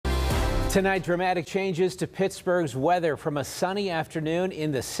Tonight, dramatic changes to Pittsburgh's weather, from a sunny afternoon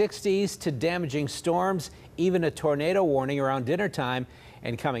in the 60s to damaging storms, even a tornado warning around dinner time.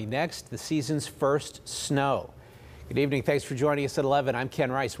 And coming next, the season's first snow. Good evening. Thanks for joining us at 11. I'm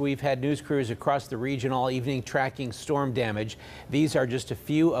Ken Rice. We've had news crews across the region all evening tracking storm damage. These are just a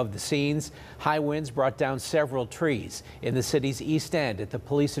few of the scenes. High winds brought down several trees in the city's East End, at the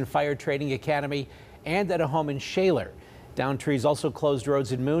Police and Fire Training Academy, and at a home in Shaler. Downed trees also closed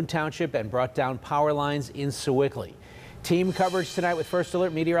roads in Moon Township and brought down power lines in Sewickley. Team coverage tonight with First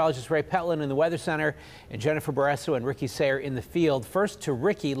Alert meteorologist Ray Petlin in the Weather Center and Jennifer Barrasso and Ricky Sayer in the field. First to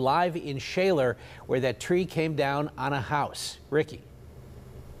Ricky, live in Shaler, where that tree came down on a house. Ricky.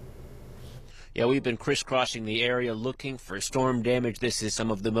 Yeah, we've been crisscrossing the area looking for storm damage. This is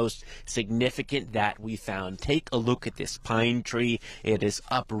some of the most significant that we found. Take a look at this pine tree. It is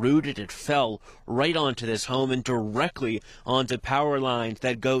uprooted. It fell right onto this home and directly onto power lines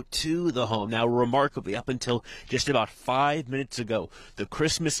that go to the home. Now, remarkably, up until just about 5 minutes ago, the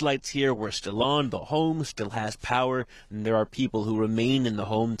Christmas lights here were still on. The home still has power, and there are people who remain in the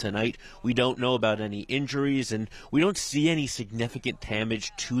home tonight. We don't know about any injuries, and we don't see any significant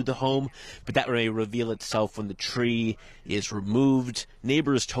damage to the home, but that may reveal itself when the tree is removed.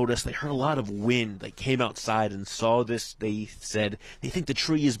 Neighbors told us they heard a lot of wind. They came outside and saw this. They said they think the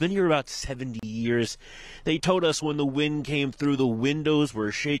tree has been here about 70 years. They told us when the wind came through, the windows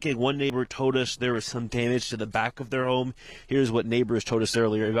were shaking. One neighbor told us there was some damage to the back of their home. Here's what neighbors told us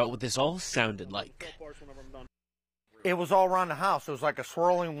earlier about what this all sounded like. It was all around the house. It was like a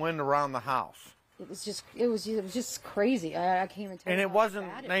swirling wind around the house. It was just crazy. I can't even tell you. And it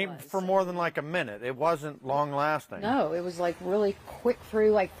wasn't named for more than like a minute. It wasn't long lasting. No, it was like really quick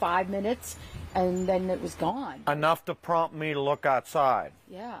through like 5 minutes, and then it was gone. Enough to prompt me to look outside.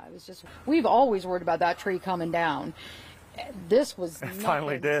 Yeah, it was just, we've always worried about that tree coming down. This was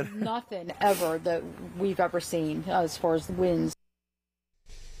finally did. Nothing ever that we've ever seen as far as the winds.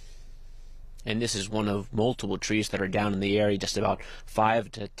 And this is one of multiple trees that are down in the area. Just about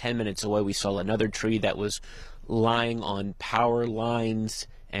 5 to 10 minutes away, we saw another tree that was lying on power lines,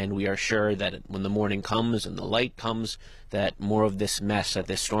 and we are sure that when the morning comes and the light comes, that more of this mess that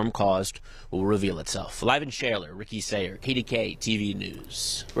this storm caused will reveal itself. Live in Shaler, Ricky Sayer, KDKA-TV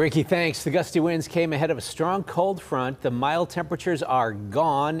News. Ricky, thanks. The gusty winds came ahead of a strong cold front. The mild temperatures are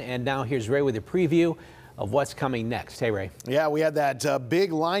gone, and now here's Ray with a preview of what's coming next. Hey, Ray. Yeah, we had that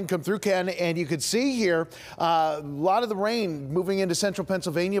big line come through, Ken, and you could see here a lot of the rain moving into central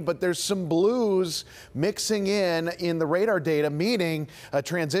Pennsylvania, but there's some blues mixing in the radar data, meaning a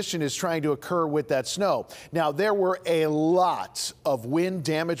transition is trying to occur with that snow. Now, there were a lot of wind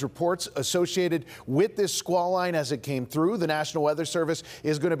damage reports associated with this squall line as it came through. The National Weather Service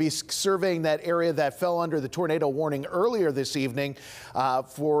is going to be surveying that area that fell under the tornado warning earlier this evening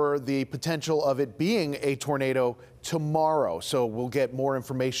for the potential of it being a tornado tomorrow. So we'll get more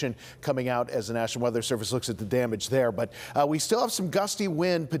information coming out as the National Weather Service looks at the damage there. But we still have some gusty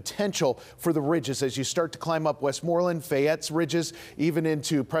wind potential for the ridges as you start to climb up Westmoreland, Fayette's ridges, even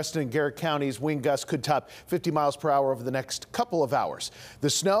into Preston and Garrett counties. Wind gusts could top 50 miles per hour over the next couple of hours. The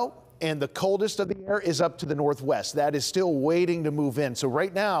snow and the coldest of the air is up to the northwest. That is still waiting to move in. So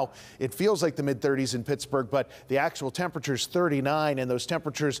right now, it feels like the mid-30s in Pittsburgh, but the actual temperature is 39, and those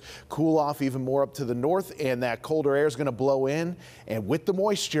temperatures cool off even more up to the north, and that colder air is going to blow in. And with the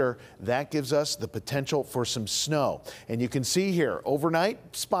moisture, that gives us the potential for some snow. And you can see here, overnight,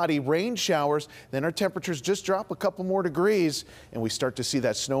 spotty rain showers. Then our temperatures just drop a couple more degrees, and we start to see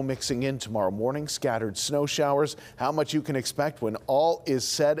that snow mixing in tomorrow morning. Scattered snow showers. How much you can expect when all is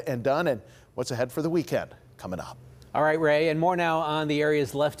said and done, and what's ahead for the weekend coming up. All right, Ray, and more now on the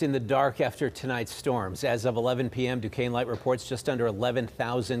areas left in the dark after tonight's storms. As of 11 p.m., Duquesne Light reports just under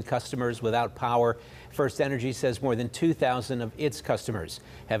 11,000 customers without power. First Energy says more than 2,000 of its customers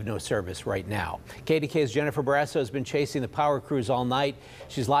have no service right now. KDKA's Jennifer Barrasso has been chasing the power crews all night.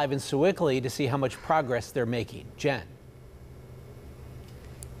 She's live in Sewickley to see how much progress they're making. Jen.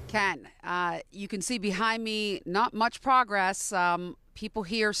 Ken, you can see behind me not much progress. People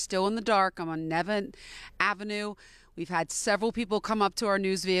here still in the dark. I'm on Nevin Avenue. We've had several people come up to our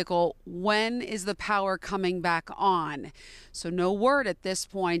news vehicle. When is the power coming back on? So no word at this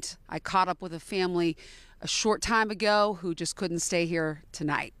point. I caught up with a family a short time ago who just couldn't stay here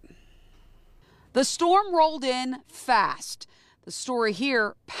tonight. The storm rolled in fast. The story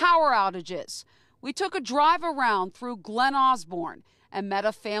here, power outages. We took a drive around through Glen Osborne and met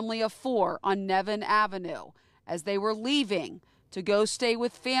a family of 4 on Nevin Avenue as they were leaving to go stay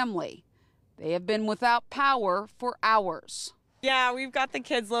with family. They have been without power for hours. Yeah, we've got the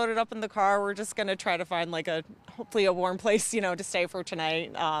kids loaded up in the car. We're just going to try to find hopefully a warm place, to stay for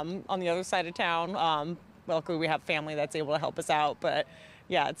tonight on the other side of town. Luckily, we have family that's able to help us out. But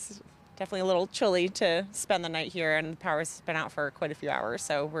yeah, it's definitely a little chilly to spend the night here, and the power's been out for quite a few hours.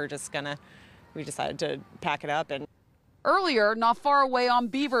 So we decided to pack it up. And earlier, not far away on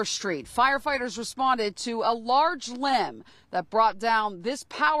Beaver Street, firefighters responded to a large limb that brought down this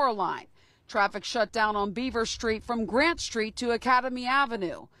power line. Traffic shut down on Beaver Street from Grant Street to Academy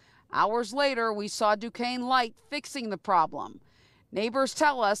Avenue. Hours later, we saw Duquesne Light fixing the problem. Neighbors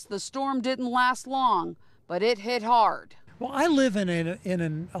tell us the storm didn't last long, but it hit hard. Well, I live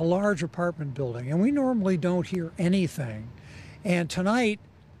in a large apartment building, and we normally don't hear anything. And tonight,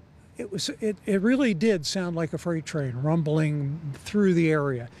 it really did sound like a freight train rumbling through the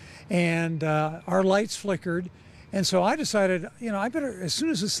area. And our lights flickered. And so I decided, I better, as soon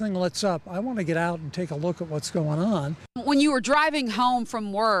as this thing lets up, I want to get out and take a look at what's going on. When you were driving home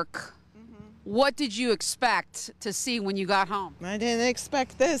from work, what did you expect to see when you got home? I didn't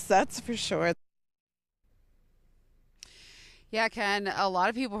expect this, that's for sure. Yeah, Ken, a lot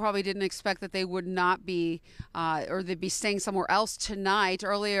of people probably didn't expect that they would not be, or they'd be staying somewhere else tonight.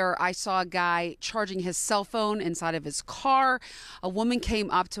 Earlier, I saw a guy charging his cell phone inside of his car. A woman came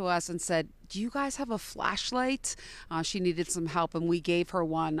up to us and said, "Do you guys have a flashlight?" She needed some help, and we gave her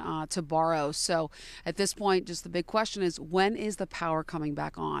one to borrow. So at this point, just the big question is, when is the power coming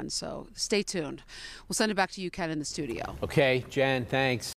back on? So stay tuned. We'll send it back to you, Ken, in the studio. Okay, Jen, thanks.